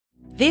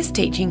This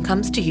teaching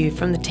comes to you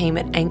from the team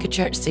at Anchor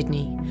Church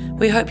Sydney.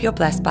 We hope you're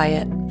blessed by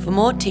it. For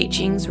more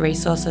teachings,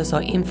 resources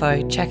or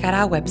info, check out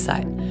our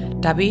website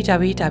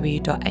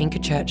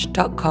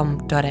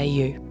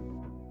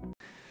www.anchorchurch.com.au.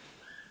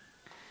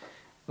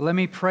 Let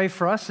me pray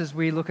for us as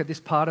we look at this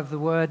part of the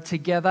word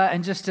together.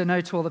 And just a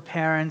note to all the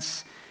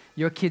parents,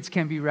 your kids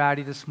can be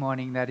rowdy this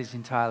morning. That is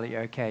entirely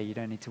okay. You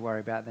don't need to worry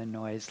about their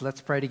noise.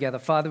 Let's pray together.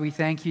 Father, we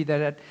thank you that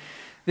at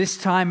this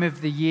time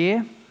of the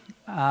year,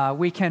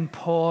 we can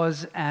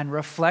pause and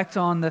reflect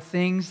on the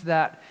things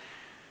that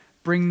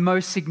bring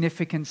most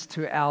significance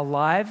to our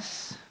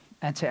lives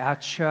and to our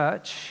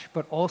church,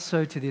 but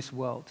also to this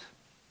world.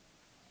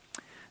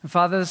 And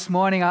Father, this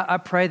morning, I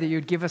pray that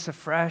you'd give us a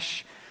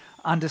fresh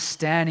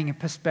understanding and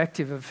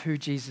perspective of who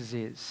Jesus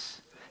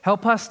is.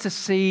 Help us to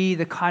see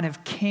the kind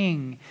of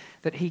king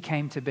that he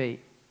came to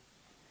be.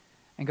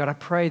 And God, I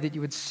pray that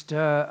you would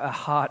stir a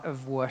heart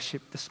of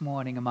worship this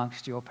morning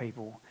amongst your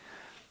people.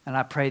 And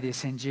I pray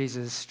this in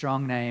Jesus'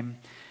 strong name.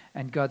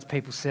 And God's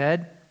people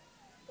said,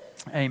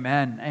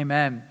 Amen.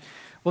 Amen.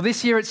 Well,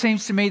 this year it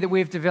seems to me that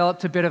we've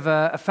developed a bit of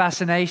a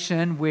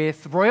fascination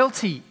with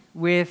royalty,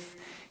 with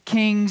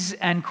kings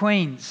and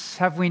queens.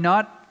 Have we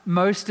not?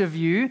 Most of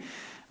you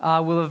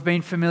will have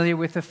been familiar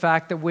with the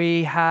fact that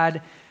we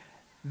had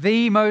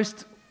the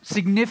most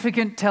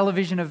significant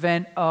television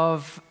event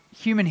of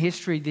human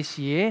history this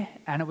year,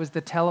 and it was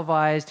the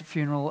televised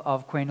funeral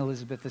of Queen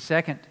Elizabeth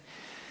II.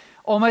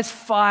 Almost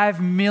 5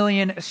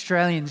 million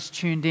Australians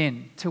tuned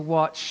in to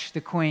watch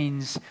the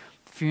Queen's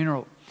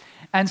funeral.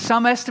 And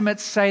some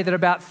estimates say that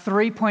about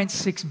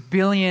 3.6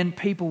 billion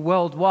people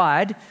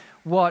worldwide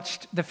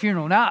watched the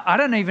funeral. Now, I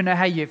don't even know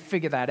how you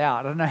figure that out.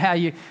 I don't know how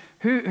you...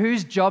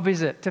 Whose job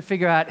is it to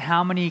figure out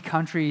how many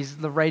countries,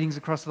 the ratings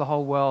across the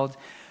whole world?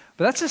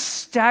 But that's a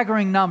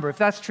staggering number. If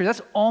that's true,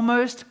 that's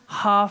almost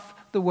half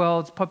the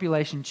world's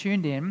population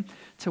tuned in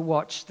to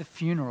watch the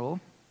funeral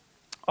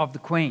of the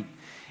Queen.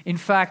 In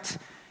fact,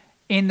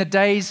 in the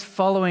days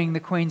following the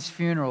Queen's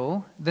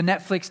funeral, the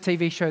Netflix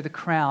TV show The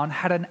Crown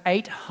had an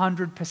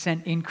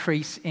 800%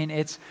 increase in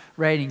its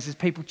ratings as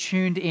people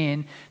tuned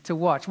in to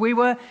watch. We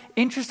were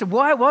interested.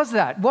 Why was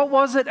that? What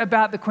was it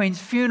about the Queen's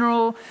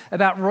funeral,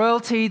 about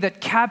royalty, that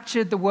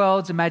captured the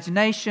world's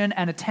imagination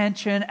and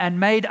attention and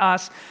made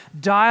us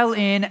dial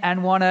in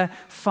and want to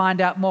find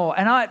out more?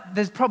 And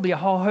there's probably a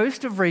whole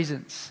host of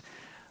reasons.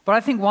 But I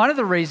think one of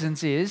the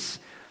reasons is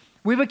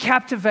we were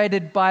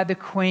captivated by the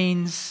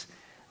Queen's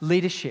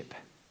leadership.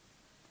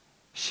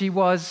 She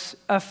was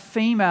a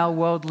female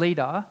world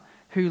leader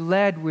who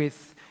led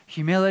with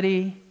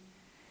humility.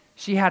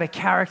 She had a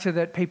character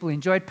that people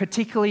enjoyed,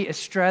 particularly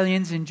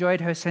Australians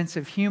enjoyed her sense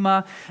of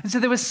humour. And so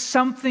there was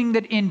something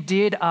that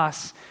endeared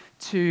us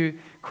to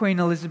Queen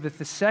Elizabeth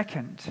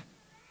II.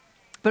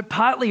 But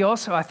partly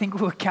also, I think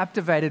we were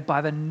captivated by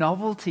the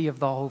novelty of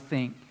the whole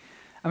thing.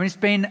 I mean, it's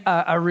been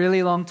a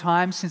really long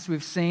time since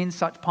we've seen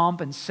such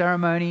pomp and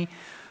ceremony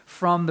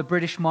from the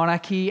British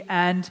monarchy,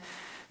 and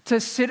to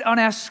sit on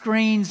our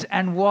screens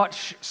and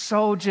watch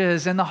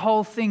soldiers and the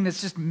whole thing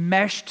that's just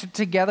meshed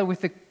together with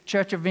the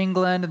Church of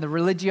England and the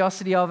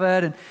religiosity of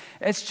it. And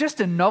it's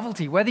just a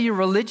novelty. Whether you're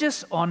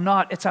religious or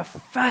not, it's a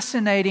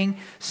fascinating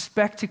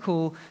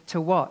spectacle to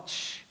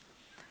watch.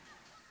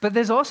 But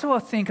there's also, I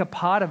think, a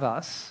part of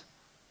us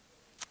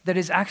that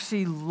is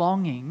actually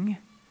longing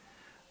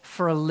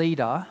for a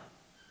leader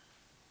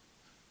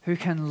who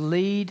can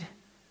lead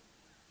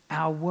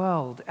our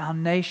world, our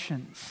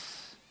nations,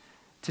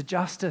 to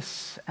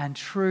justice and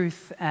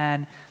truth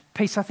and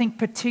peace. I think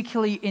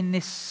particularly in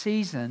this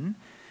season,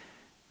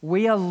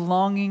 we are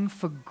longing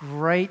for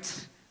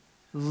great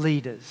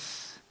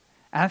leaders.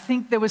 And I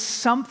think there was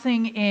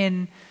something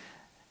in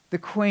the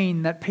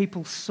Queen that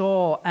people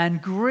saw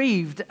and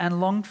grieved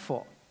and longed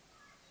for.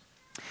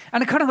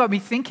 And it kind of got me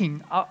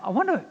thinking, I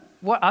wonder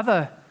what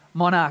other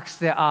monarchs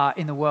there are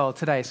in the world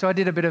today. So I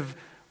did a bit of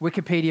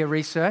Wikipedia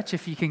research,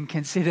 if you can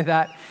consider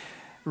that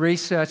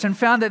research, and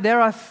found that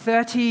there are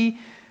 30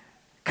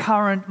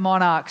 current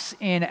monarchs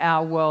in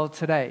our world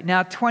today.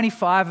 Now,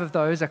 25 of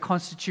those are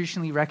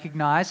constitutionally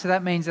recognized, so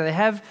that means that they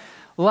have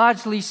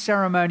largely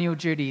ceremonial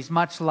duties,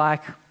 much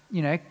like,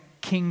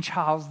 King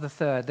Charles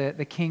III,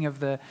 the king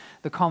of the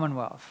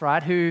Commonwealth,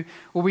 right, who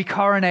will be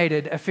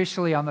coronated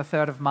officially on the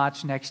 3rd of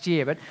March next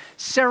year. But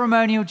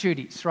ceremonial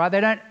duties, right? They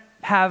don't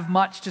have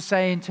much to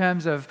say in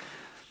terms of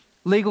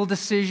legal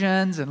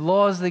decisions and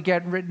laws that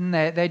get written.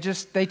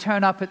 They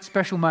turn up at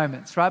special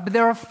moments, right? But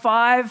there are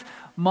 5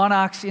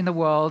 monarchs in the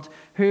world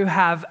who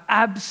have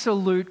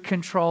absolute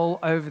control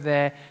over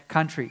their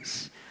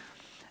countries.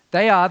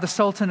 They are the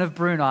Sultan of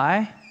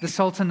Brunei, the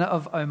Sultan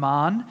of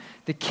Oman,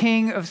 the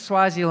King of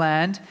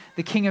Swaziland,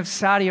 the King of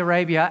Saudi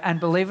Arabia, and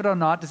believe it or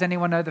not, does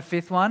anyone know the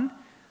 5th one?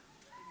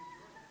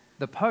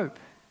 The Pope.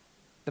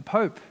 The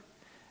Pope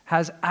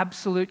has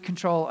absolute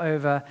control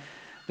over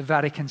the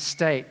Vatican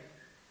State.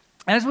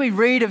 And as we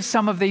read of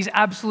some of these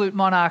absolute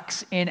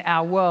monarchs in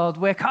our world,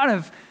 we're kind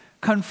of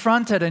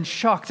confronted and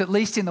shocked, at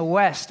least in the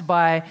West,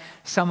 by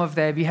some of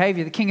their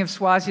behavior. The King of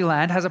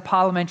Swaziland has a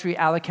parliamentary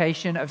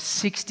allocation of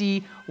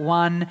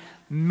 $61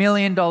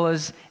 million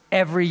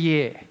every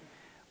year,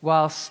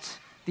 whilst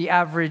the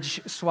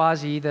average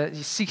Swazi, the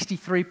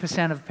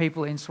 63% of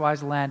people in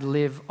Swaziland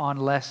live on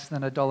less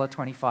than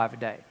 $1.25 a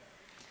day.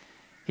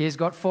 He has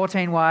got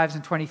 14 wives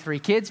and 23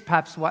 kids.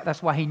 Perhaps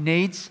that's why he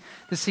needs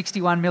the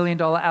 $61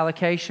 million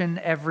allocation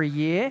every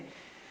year.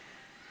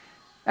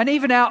 And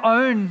even our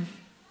own,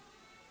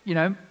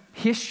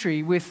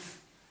 history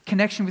with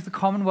connection with the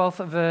Commonwealth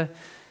of the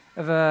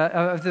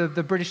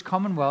British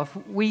Commonwealth,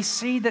 we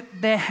see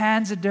that their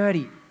hands are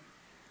dirty.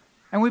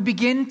 And we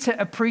begin to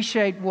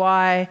appreciate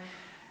why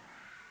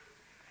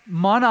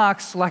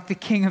monarchs like the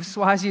King of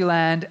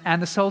Swaziland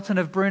and the Sultan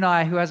of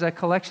Brunei, who has a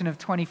collection of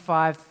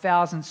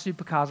 25,000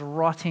 supercars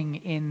rotting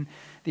in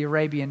the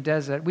Arabian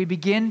desert, we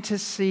begin to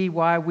see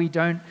why we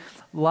don't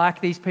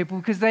like these people,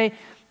 because they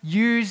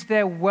use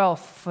their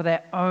wealth for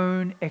their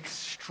own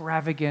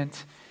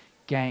extravagant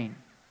gain.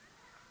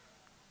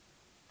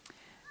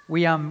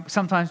 We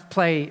sometimes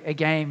play a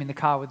game in the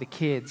car with the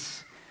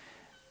kids.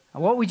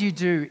 What would you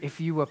do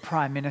if you were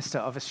Prime Minister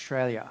of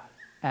Australia?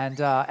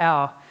 And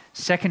our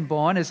second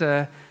born is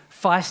a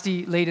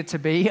feisty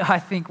leader-to-be, I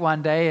think,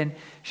 one day, and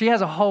she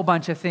has a whole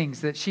bunch of things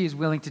that she is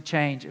willing to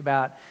change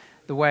about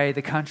the way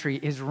the country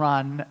is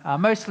run,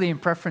 mostly in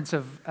preference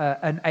of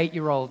an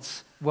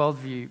 8-year-old's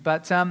worldview.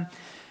 But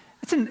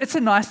it's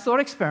a nice thought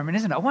experiment,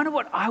 isn't it? I wonder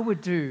what I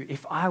would do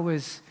if I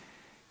was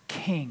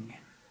King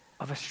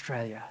of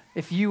Australia.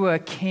 If you were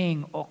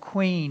King or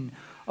Queen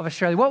of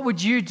Australia, what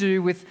would you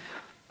do with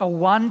a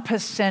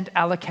 1%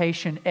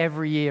 allocation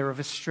every year of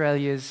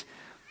Australia's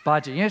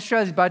budget?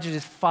 Australia's budget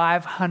is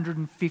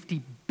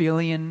 $550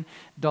 billion.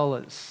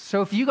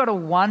 So if you got a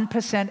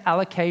 1%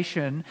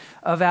 allocation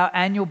of our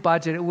annual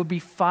budget, it would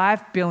be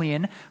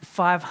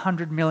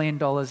 $5,500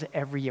 million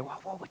every year.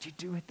 What would you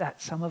do with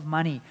that sum of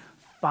money?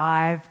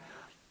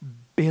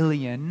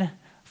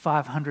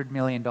 $5,500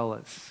 million.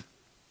 Got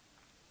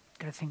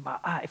to think about,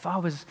 if I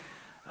was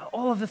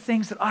all of the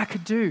things that I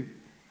could do,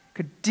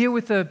 could deal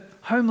with the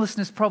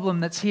homelessness problem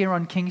that's here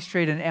on King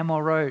Street and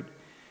Emma Road,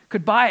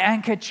 could buy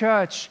Anchor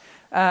Church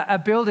a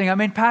building. I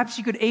mean, perhaps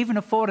you could even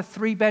afford a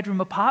 3-bedroom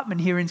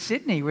apartment here in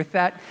Sydney with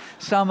that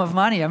sum of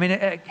money. I mean,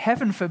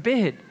 heaven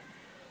forbid.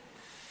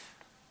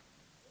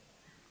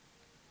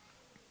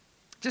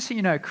 Just so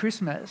you know,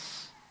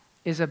 Christmas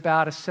is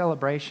about a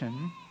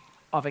celebration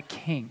of a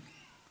king.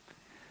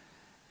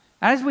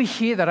 And as we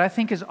hear that, I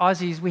think as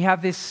Aussies, we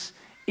have this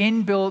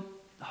inbuilt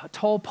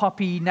tall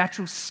poppy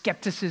natural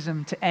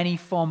skepticism to any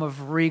form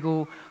of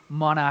regal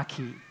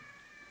monarchy.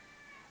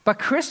 But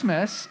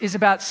Christmas is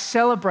about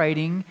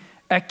celebrating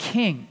a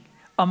king,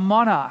 a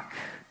monarch.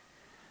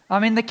 I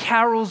mean, the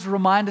carols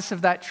remind us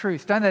of that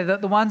truth, don't they?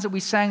 The ones that we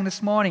sang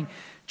this morning.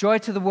 Joy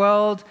to the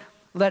world,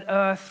 let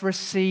earth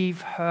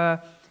receive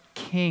her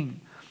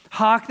king.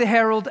 Hark the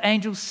herald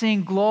angels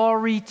sing,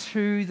 glory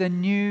to the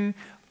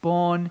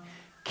newborn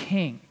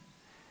king.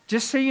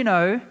 Just so you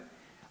know,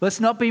 let's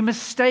not be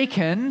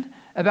mistaken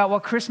about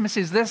what Christmas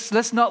is.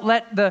 Let's not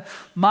let the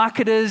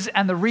marketers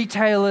and the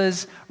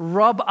retailers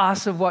rob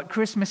us of what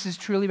Christmas is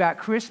truly about.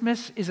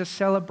 Christmas is a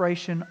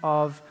celebration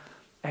of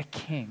a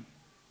king.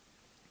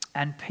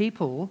 And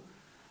people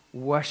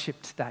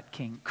worshipped that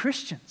king.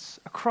 Christians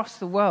across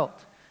the world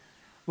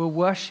will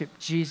worship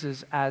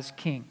Jesus as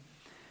king.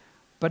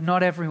 But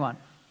not everyone.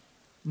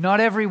 Not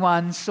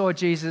everyone saw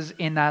Jesus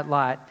in that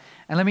light.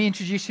 And let me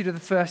introduce you to the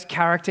first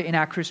character in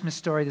our Christmas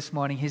story this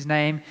morning. His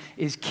name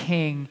is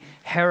King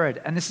Herod.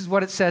 And this is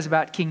what it says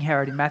about King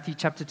Herod in Matthew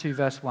chapter 2,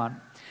 verse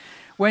 1.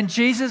 When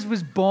Jesus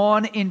was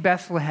born in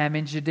Bethlehem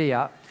in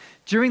Judea,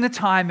 during the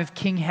time of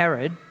King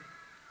Herod,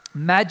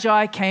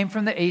 Magi came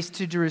from the east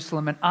to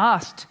Jerusalem and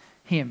asked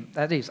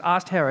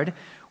Herod,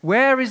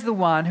 where is the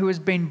one who has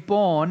been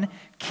born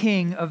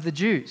King of the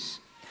Jews?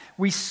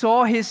 We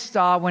saw his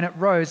star when it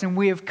rose, and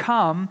we have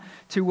come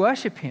to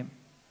worship him.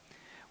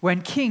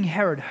 When King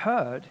Herod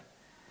heard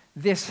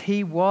this,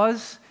 he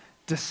was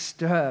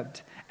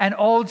disturbed, and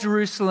all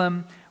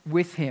Jerusalem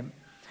with him.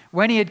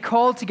 When he had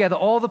called together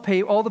all the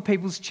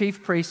people's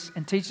chief priests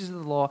and teachers of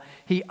the law,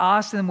 he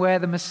asked them where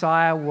the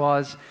Messiah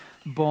was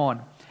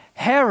born.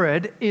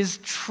 Herod is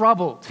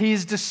troubled. He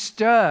is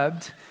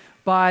disturbed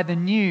by the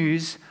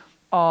news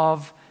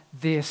of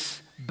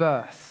this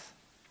birth.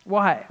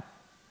 Why?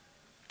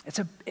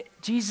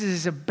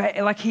 Jesus is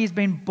like he's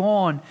been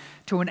born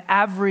to an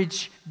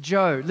average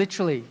Joe,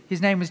 literally.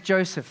 His name was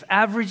Joseph.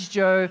 Average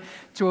Joe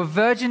to a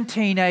virgin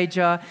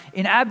teenager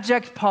in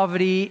abject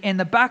poverty in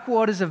the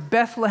backwaters of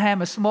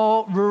Bethlehem, a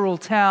small rural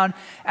town.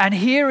 And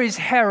here is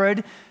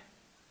Herod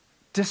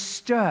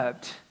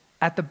disturbed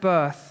at the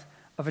birth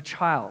of a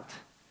child.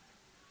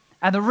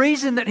 And the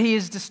reason that he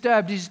is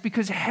disturbed is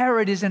because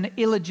Herod is an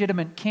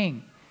illegitimate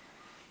king.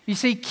 You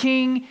see,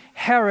 King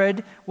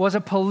Herod was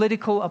a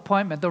political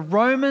appointment. The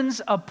Romans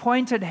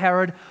appointed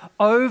Herod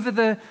over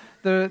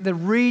the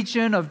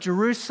region of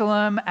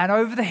Jerusalem and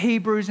over the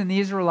Hebrews and the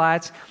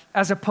Israelites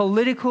as a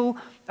political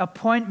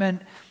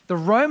appointment. The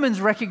Romans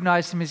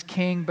recognized him as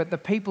king, but the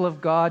people of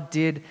God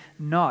did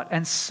not.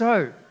 And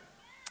so,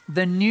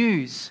 the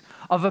news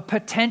of a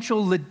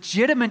potential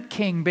legitimate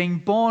king being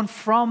born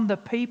from the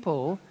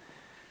people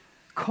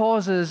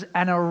causes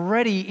an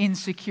already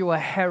insecure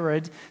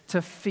Herod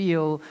to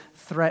feel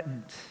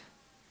threatened.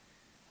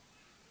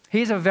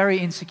 He's a very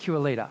insecure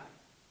leader.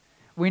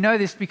 We know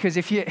this because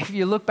if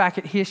you look back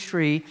at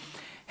history,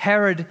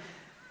 Herod,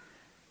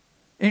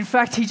 in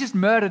fact, he just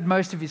murdered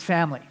most of his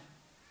family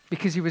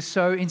because he was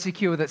so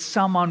insecure that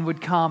someone would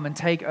come and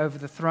take over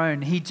the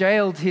throne. He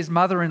jailed his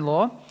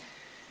mother-in-law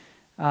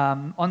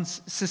on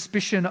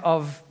suspicion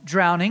of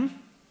drowning,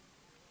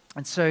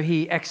 and so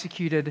he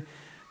executed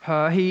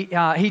her.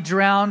 He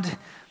drowned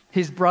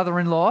his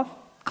brother-in-law,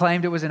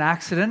 claimed it was an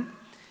accident.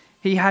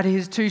 He had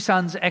his 2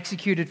 sons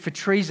executed for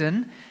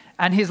treason,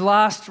 and his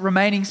last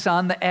remaining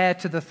son, the heir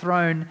to the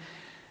throne,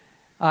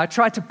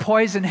 tried to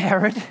poison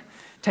Herod,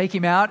 take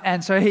him out,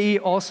 and so he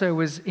also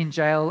was in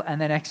jail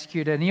and then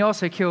executed. And he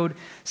also killed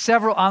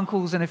several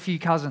uncles and a few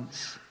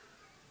cousins.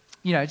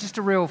 You know, just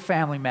a real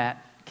family man,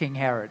 King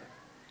Herod.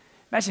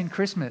 Imagine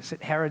Christmas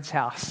at Herod's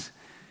house.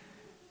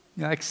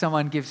 You know, like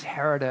someone gives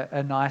Herod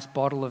a nice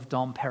bottle of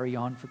Dom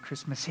Perignon for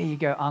Christmas. Here you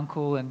go,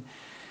 uncle. And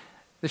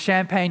the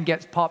champagne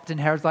gets popped and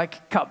Herod's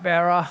like,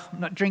 cupbearer, I'm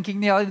not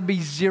drinking. There'd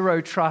be zero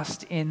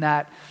trust in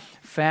that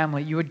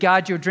family. You would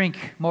guard your drink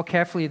more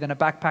carefully than a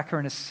backpacker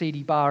in a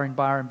seedy bar in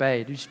Byron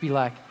Bay. It'd just be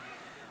like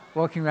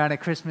walking around at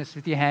Christmas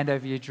with your hand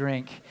over your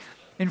drink.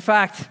 In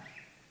fact,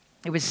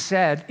 it was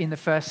said in the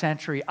first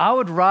century, I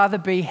would rather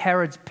be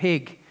Herod's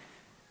pig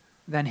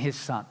than his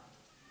son.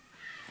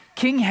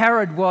 King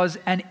Herod was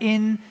an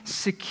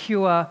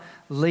insecure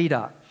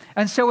leader.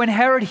 And so when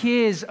Herod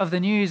hears of the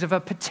news of a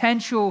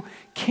potential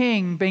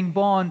king being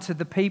born to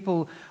the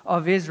people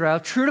of Israel,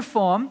 true to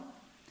form,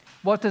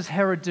 what does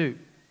Herod do?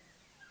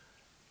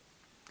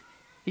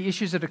 He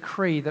issues a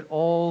decree that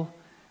all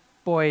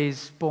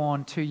boys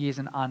born 2 years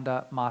and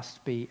under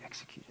must be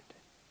executed.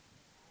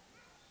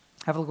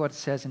 Have a look at what it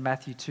says in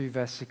Matthew 2,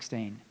 verse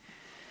 16.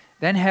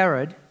 Then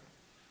Herod,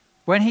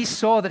 when he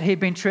saw that he'd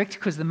been tricked,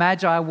 because the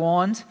Magi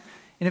warned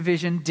in a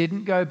vision,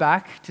 didn't go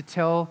back to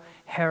tell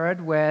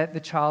Herod where the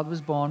child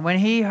was born. When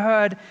he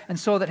heard and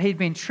saw that he'd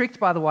been tricked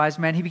by the wise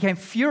men, he became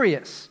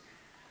furious.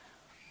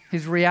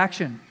 His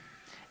reaction.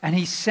 And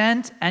he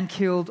sent and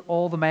killed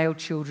all the male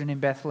children in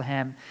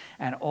Bethlehem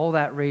and all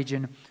that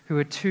region who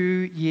were 2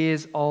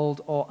 years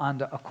old or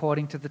under,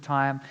 according to the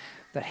time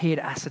that he had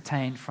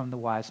ascertained from the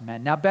wise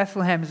men. Now,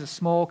 Bethlehem is a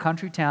small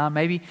country town,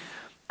 maybe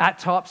at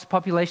tops,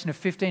 population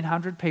of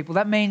 1,500 people.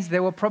 That means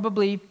there were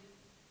probably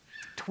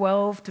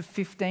 12 to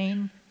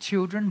 15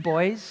 children,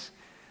 boys,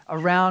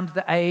 around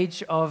the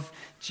age of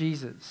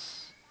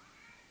Jesus.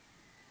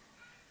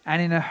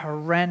 And in a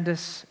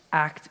horrendous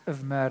act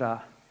of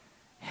murder,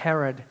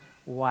 Herod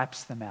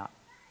wipes them out.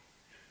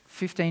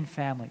 15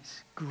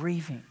 families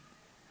grieving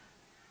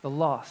the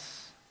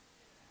loss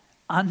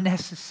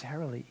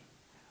unnecessarily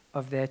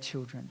of their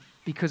children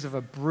because of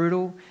a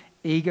brutal,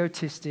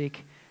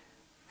 egotistic,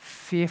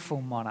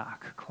 fearful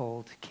monarch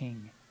called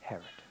King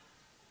Herod,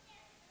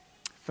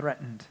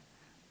 threatened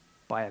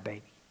by a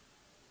baby.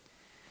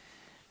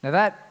 Now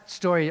that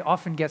story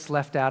often gets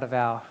left out of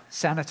our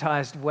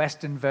sanitized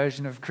Western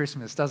version of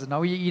Christmas, doesn't it?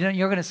 No,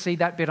 you're going to see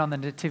that bit on the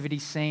nativity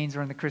scenes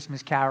or in the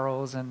Christmas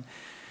carols, and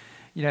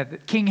you know,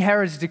 King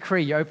Herod's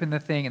decree, you open the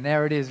thing and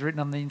there it is written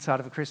on the inside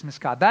of a Christmas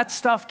card. That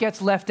stuff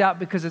gets left out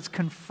because it's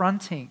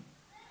confronting.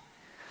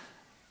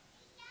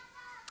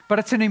 But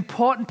it's an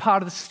important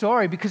part of the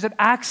story because it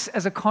acts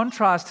as a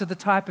contrast to the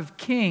type of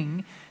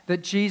king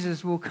that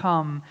Jesus will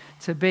come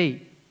to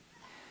be.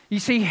 You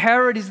see,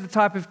 Herod is the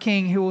type of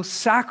king who will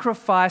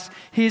sacrifice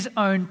his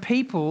own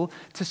people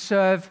to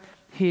serve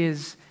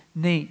his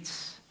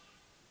needs.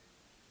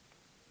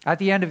 At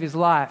the end of his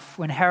life,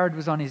 when Herod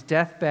was on his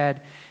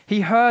deathbed, he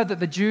heard that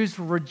the Jews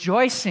were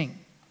rejoicing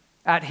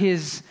at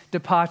his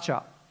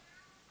departure.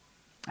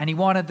 And he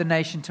wanted the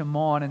nation to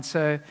mourn. And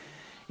so,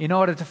 in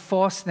order to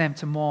force them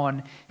to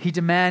mourn, he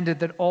demanded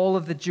that all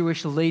of the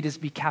Jewish leaders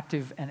be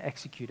captive and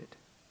executed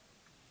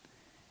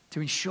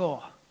to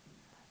ensure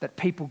that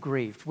people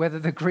grieved, whether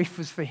the grief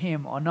was for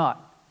him or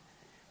not.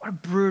 What a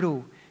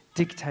brutal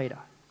dictator.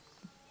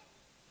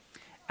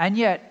 And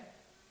yet,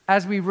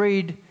 as we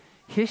read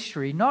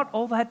history, not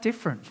all that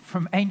different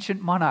from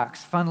ancient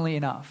monarchs, funnily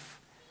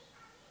enough.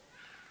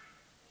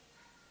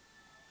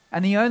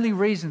 And the only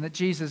reason that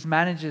Jesus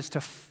manages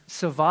to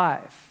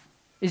survive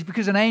is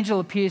because an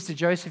angel appears to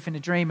Joseph in a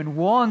dream and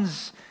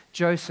warns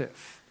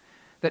Joseph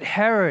that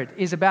Herod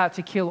is about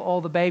to kill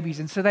all the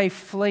babies, and so they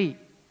flee.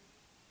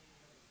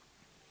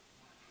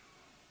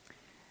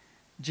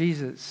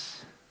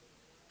 Jesus,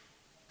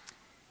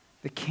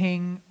 the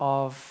King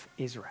of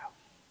Israel,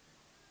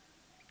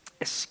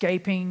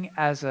 escaping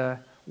as a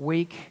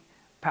weak,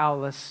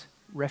 powerless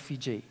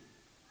refugee,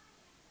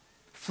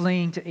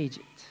 fleeing to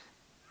Egypt.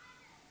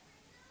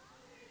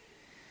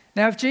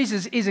 Now, if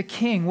Jesus is a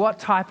king, what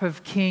type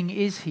of king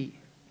is he?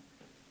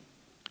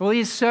 Well,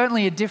 he is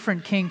certainly a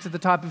different king to the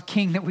type of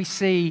king that we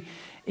see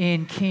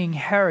in King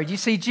Herod. You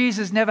see,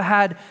 Jesus never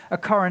had a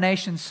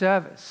coronation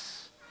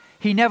service.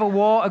 He never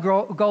wore a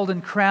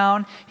golden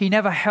crown. He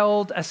never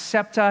held a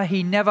scepter.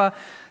 He never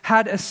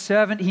had a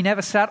servant. He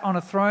never sat on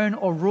a throne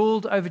or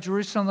ruled over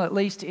Jerusalem, at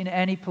least in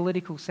any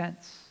political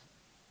sense.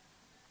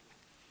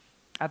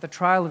 At the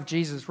trial of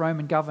Jesus,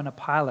 Roman governor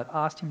Pilate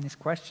asked him this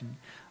question: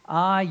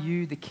 "Are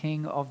you the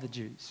king of the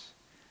Jews?"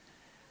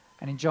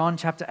 And in John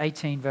chapter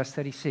 18, verse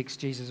 36,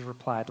 Jesus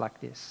replied like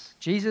this.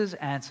 Jesus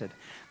answered,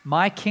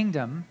 "My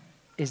kingdom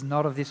is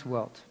not of this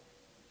world.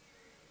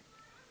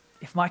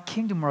 If my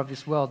kingdom were of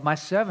this world, my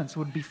servants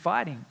would be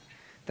fighting,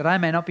 that I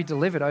may not be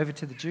delivered over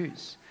to the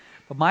Jews.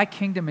 But my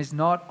kingdom is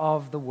not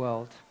of the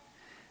world."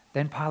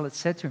 Then Pilate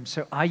said to him,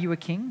 "So are you a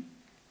king?"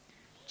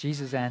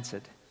 Jesus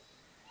answered,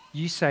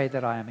 "You say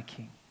that I am a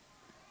king.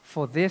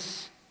 For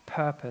this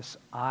purpose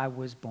I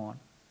was born.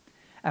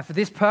 And for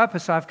this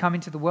purpose I have come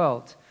into the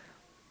world,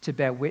 to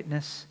bear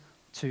witness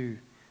to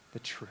the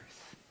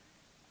truth."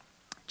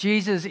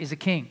 Jesus is a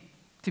king,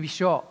 to be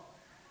sure.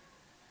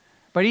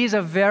 But he is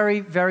a very,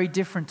 very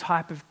different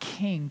type of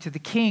king to the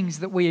kings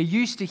that we are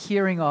used to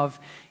hearing of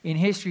in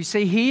history.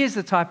 See, he is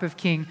the type of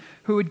king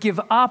who would give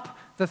up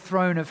the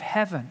throne of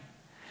heaven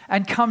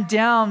and come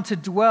down to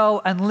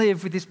dwell and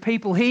live with his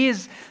people. He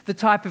is the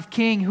type of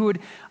king who would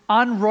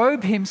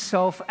unrobe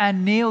himself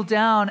and kneel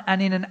down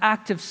and in an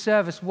act of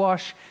service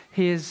wash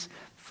his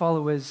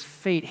followers'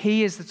 feet.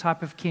 He is the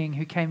type of king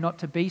who came not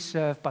to be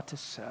served but to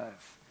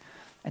serve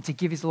and to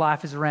give his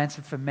life as a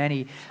ransom for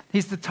many.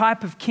 He's the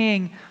type of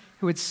king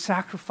who would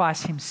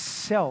sacrifice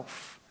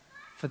himself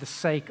for the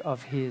sake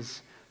of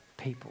his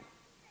people.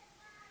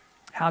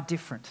 How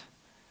different.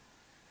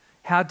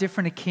 How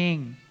different a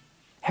king.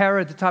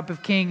 Herod, the type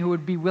of king who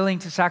would be willing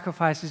to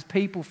sacrifice his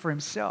people for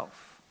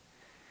himself.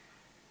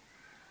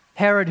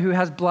 Herod, who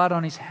has blood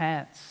on his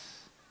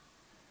hands.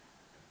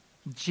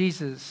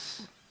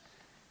 Jesus,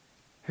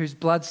 whose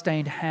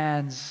blood-stained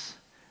hands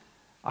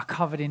are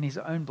covered in his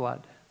own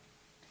blood.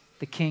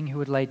 The king who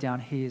would lay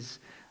down his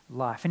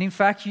life. And in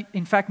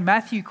fact,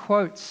 Matthew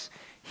quotes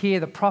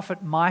here the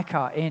prophet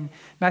Micah in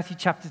Matthew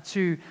chapter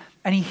 2,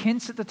 and he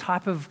hints at the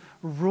type of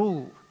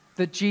rule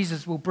that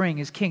Jesus will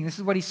bring as king. This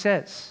is what he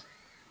says.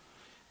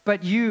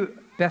 "But you,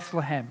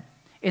 Bethlehem,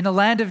 in the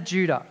land of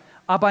Judah,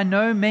 are by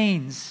no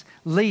means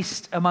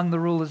least among the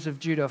rulers of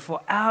Judah,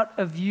 for out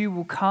of you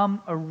will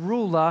come a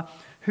ruler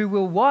who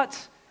will"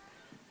 what?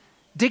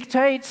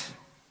 "Dictate,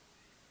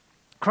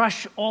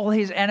 crush all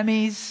his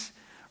enemies,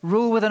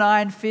 rule with an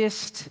iron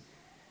fist.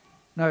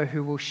 No,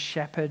 who will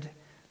shepherd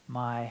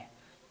my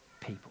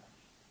people."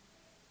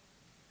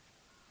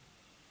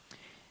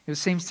 It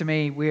seems to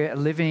me we're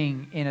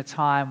living in a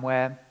time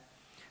where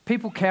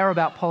people care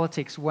about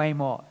politics way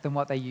more than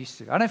what they used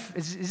to. I don't know if,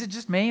 is it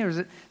just me,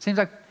 or seems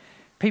like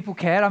people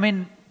cared? I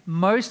mean,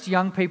 most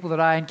young people that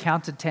I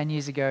encountered 10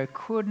 years ago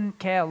couldn't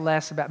care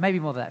less about, maybe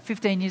more than that,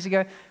 15 years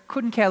ago,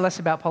 couldn't care less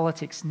about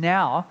politics.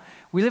 Now,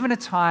 we live in a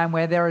time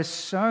where there is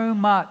so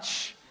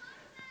much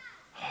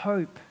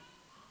hope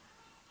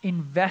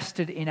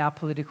invested in our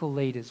political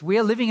leaders. We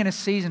are living in a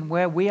season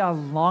where we are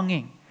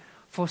longing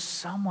for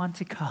someone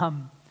to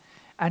come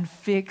and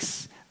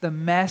fix the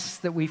mess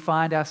that we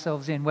find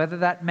ourselves in, whether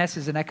that mess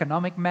is an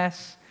economic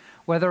mess,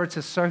 whether it's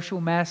a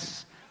social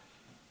mess,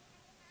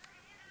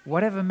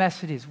 whatever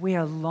mess it is, we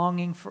are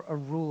longing for a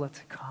ruler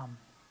to come.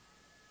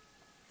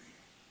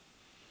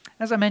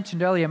 As I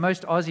mentioned earlier,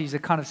 most Aussies are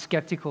kind of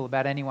skeptical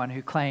about anyone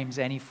who claims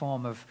any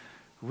form of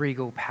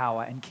regal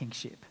power and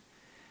kingship.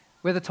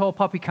 We're the tall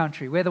poppy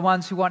country. We're the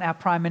ones who want our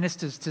prime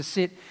ministers to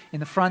sit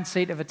in the front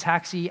seat of a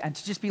taxi and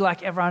to just be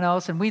like everyone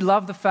else. And we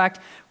love the fact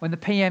when the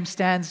PM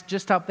stands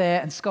just up there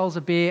and sculls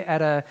a beer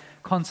at a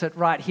concert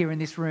right here in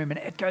this room and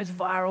it goes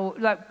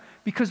viral,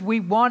 because we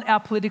want our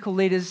political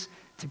leaders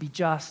to be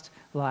just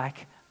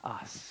like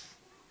us.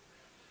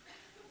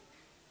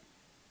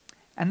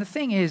 And the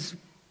thing is,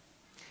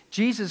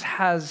 Jesus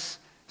has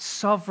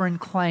sovereign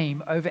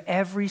claim over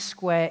every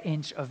square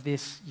inch of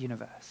this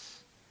universe.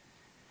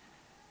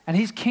 And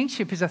his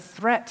kingship is a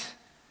threat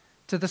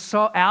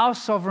to our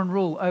sovereign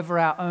rule over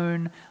our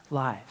own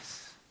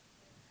lives.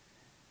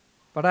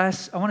 But I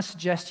want to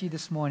suggest to you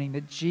this morning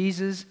that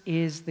Jesus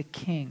is the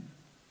king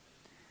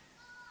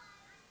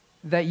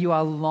that you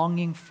are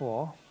longing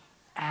for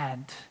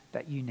and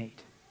that you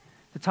need.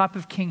 The type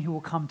of king who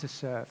will come to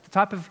serve. The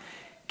type of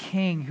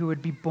king who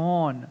would be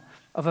born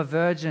of a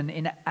virgin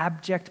in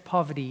abject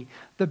poverty.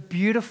 The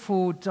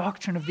beautiful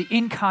doctrine of the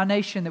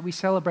incarnation that we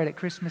celebrate at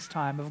Christmas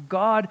time, of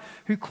God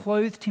who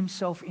clothed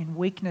himself in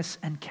weakness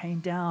and came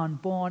down,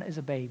 born as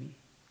a baby.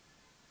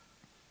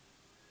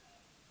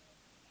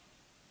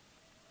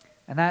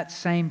 And that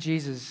same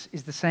Jesus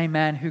is the same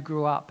man who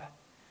grew up,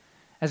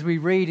 as we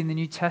read in the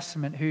New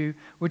Testament, who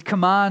would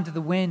command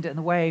the wind and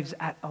the waves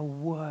at a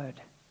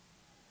word,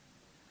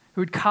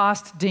 who would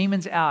cast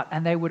demons out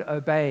and they would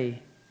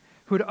obey,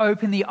 who would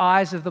open the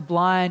eyes of the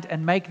blind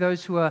and make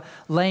those who are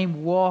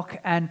lame walk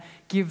and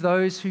give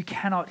those who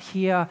cannot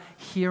hear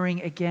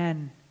hearing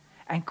again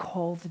and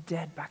call the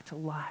dead back to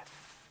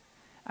life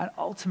and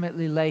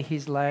ultimately lay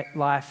his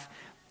life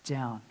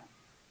down.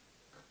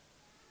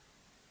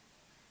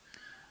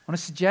 I want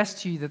to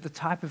suggest to you that the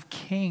type of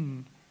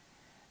king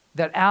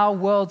that our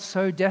world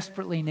so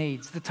desperately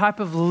needs, the type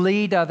of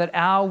leader that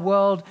our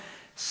world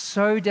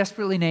so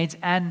desperately needs,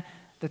 and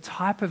the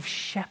type of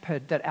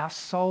shepherd that our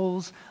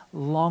souls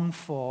long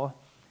for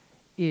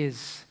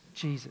is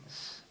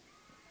Jesus.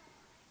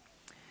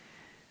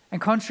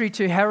 And contrary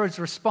to Herod's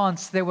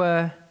response, there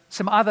were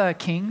some other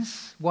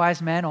kings,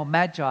 wise men or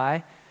magi,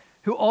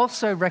 who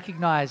also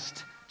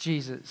recognized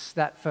Jesus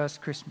that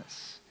first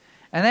Christmas.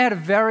 And they had a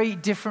very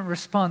different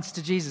response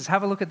to Jesus.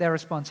 Have a look at their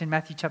response in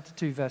Matthew chapter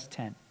 2, verse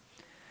 10.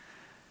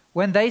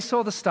 When they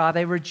saw the star,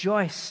 they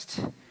rejoiced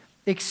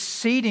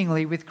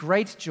exceedingly with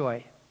great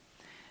joy.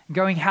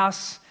 Going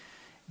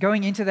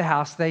into the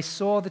house, they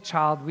saw the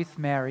child with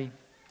Mary,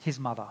 his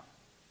mother,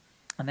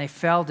 and they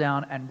fell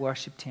down and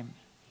worshipped him.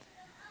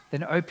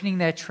 Then opening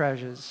their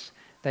treasures,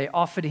 they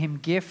offered him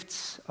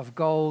gifts of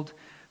gold,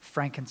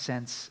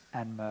 frankincense,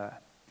 and myrrh.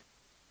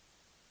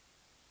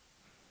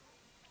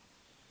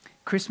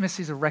 Christmas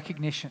is a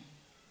recognition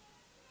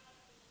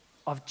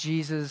of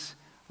Jesus'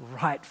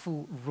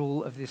 rightful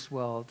rule of this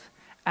world.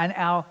 And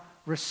our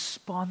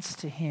response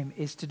to him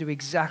is to do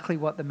exactly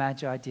what the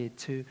Magi did,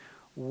 to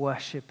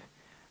worship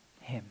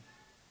him.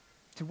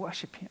 To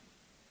worship him.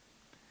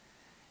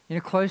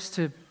 Close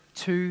to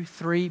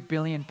 2-3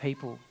 billion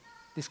people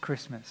this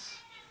Christmas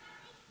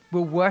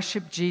will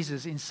worship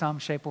Jesus in some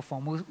shape or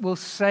form. We'll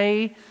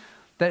say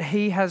that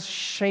he has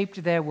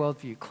shaped their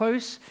worldview.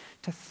 Close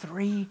to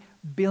 3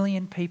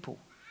 billion people.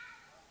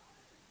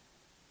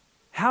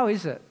 How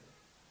is it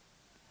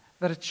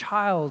that a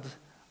child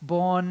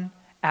born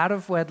out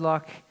of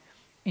wedlock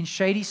in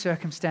shady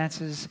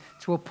circumstances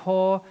to a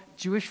poor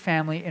Jewish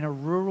family in a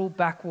rural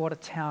backwater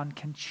town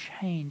can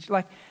change?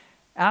 Like,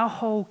 our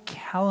whole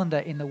calendar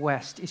in the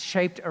West is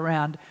shaped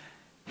around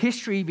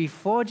history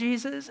before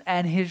Jesus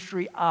and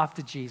history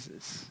after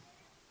Jesus.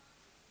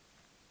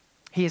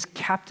 He has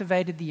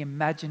captivated the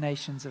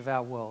imaginations of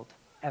our world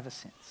ever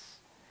since.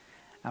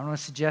 I want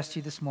to suggest to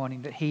you this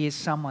morning that he is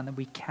someone that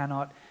we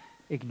cannot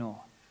ignore.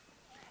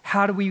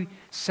 How do we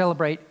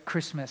celebrate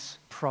Christmas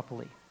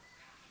properly?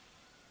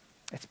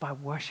 It's by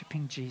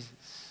worshiping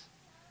Jesus.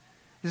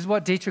 This is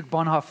what Dietrich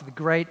Bonhoeffer, the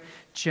great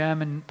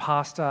German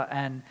pastor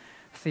and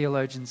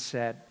theologian,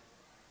 said.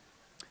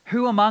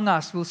 Who among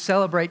us will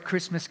celebrate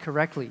Christmas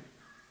correctly?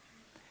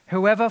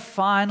 Whoever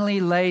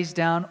finally lays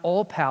down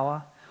all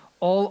power,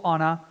 all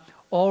honor,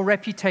 all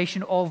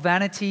reputation, all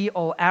vanity,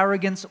 all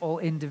arrogance, all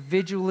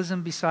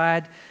individualism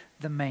beside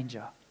the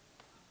manger.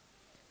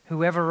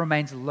 Whoever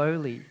remains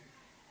lowly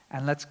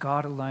and lets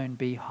God alone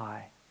be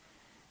high.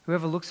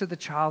 Whoever looks at the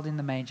child in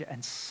the manger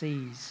and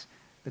sees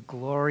the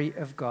glory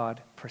of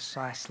God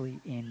precisely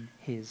in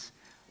his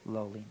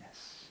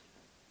lowliness.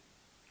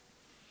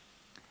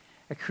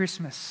 At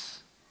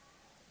Christmas,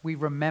 we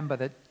remember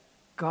that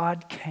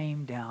God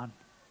came down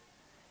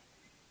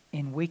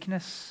in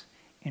weakness,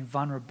 in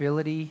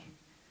vulnerability,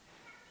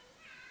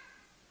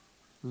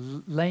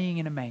 laying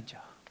in a manger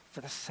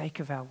for the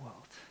sake of our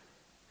world.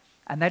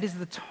 And that is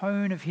the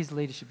tone of his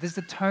leadership. This is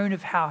the tone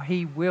of how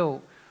he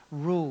will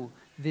rule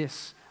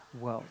this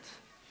world.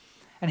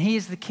 And he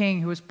is the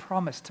king who has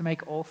promised to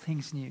make all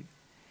things new.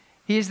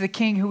 He is the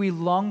king who we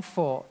long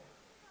for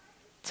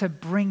to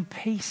bring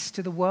peace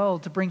to the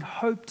world, to bring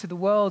hope to the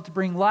world, to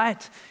bring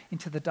light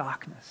into the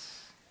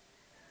darkness.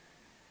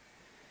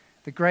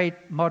 The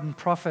great modern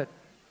prophet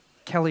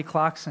Kelly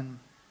Clarkson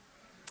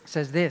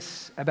says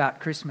this about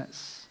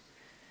Christmas.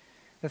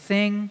 The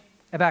thing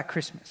about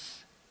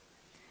Christmas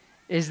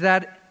is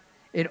that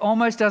it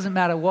almost doesn't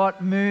matter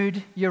what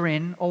mood you're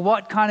in or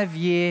what kind of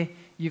year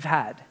you've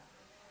had.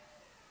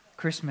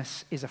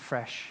 Christmas is a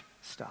fresh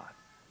start.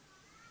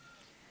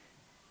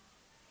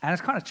 And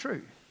it's kind of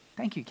true.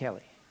 Thank you,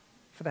 Kelly,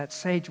 for that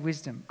sage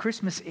wisdom.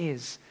 Christmas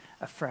is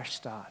a fresh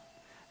start.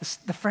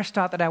 The fresh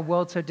start that our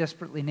world so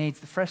desperately needs.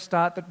 The fresh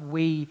start that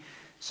we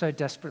so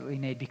desperately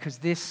need, because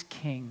this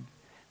King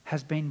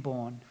has been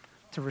born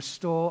to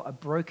restore a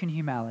broken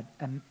humanity,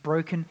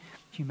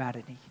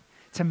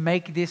 to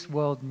make this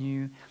world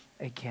new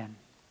again.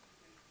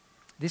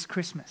 This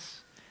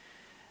Christmas,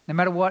 no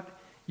matter what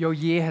your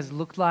year has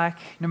looked like,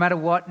 no matter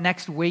what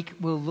next week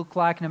will look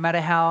like, no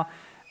matter how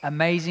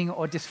amazing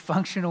or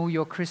dysfunctional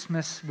your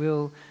Christmas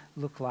will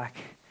look like,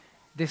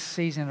 this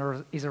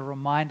season is a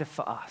reminder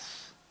for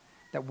us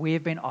that we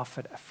have been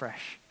offered a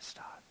fresh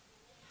start.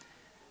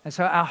 And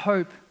so our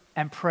hope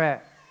and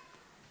prayer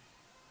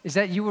is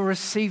that you will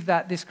receive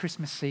that this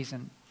Christmas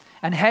season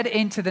and head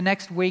into the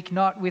next week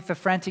not with the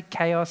frantic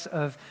chaos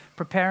of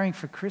preparing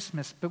for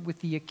Christmas, but with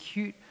the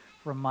acute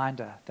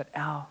reminder that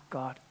our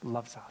God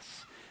loves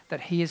us, that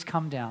he has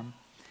come down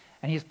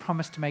and he has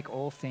promised to make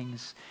all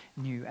things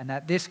new, and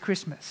that this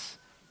Christmas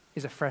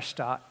is a fresh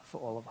start for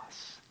all of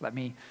us. Let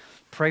me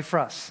pray for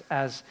us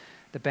as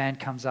the band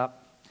comes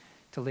up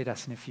to lead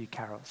us in a few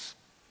carols.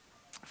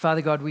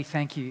 Father God, we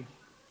thank you.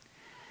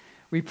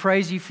 We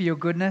praise you for your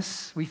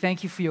goodness. We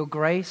thank you for your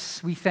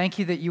grace. We thank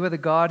you that you are the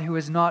God who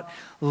has not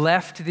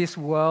left this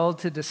world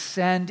to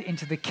descend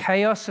into the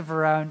chaos of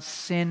our own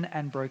sin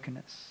and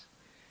brokenness.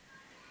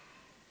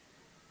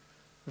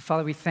 But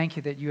Father, we thank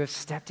you that you have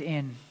stepped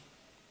in.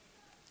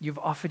 You've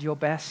offered your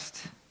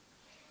best.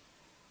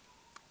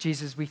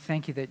 Jesus, we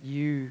thank you that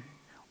you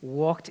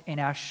walked in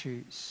our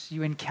shoes.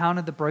 You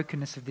encountered the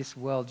brokenness of this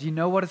world. You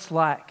know what it's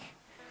like.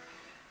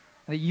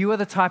 That you are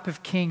the type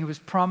of king who was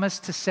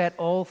promised to set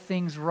all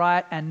things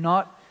right, and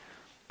not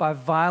by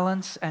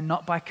violence and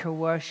not by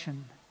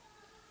coercion,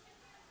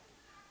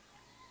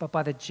 but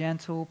by the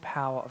gentle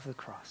power of the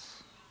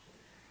cross.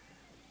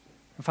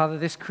 And Father,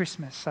 this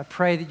Christmas, I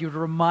pray that you would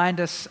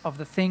remind us of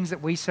the things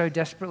that we so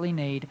desperately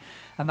need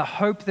and the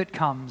hope that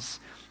comes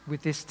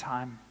with this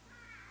time.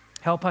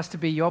 Help us to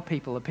be your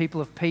people, a people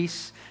of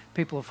peace,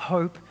 people of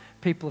hope,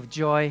 people of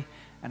joy,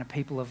 and a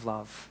people of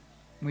love.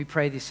 And we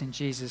pray this in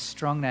Jesus'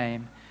 strong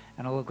name.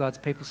 And all of God's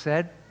people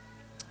said,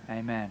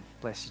 amen.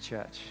 Bless you,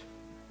 church.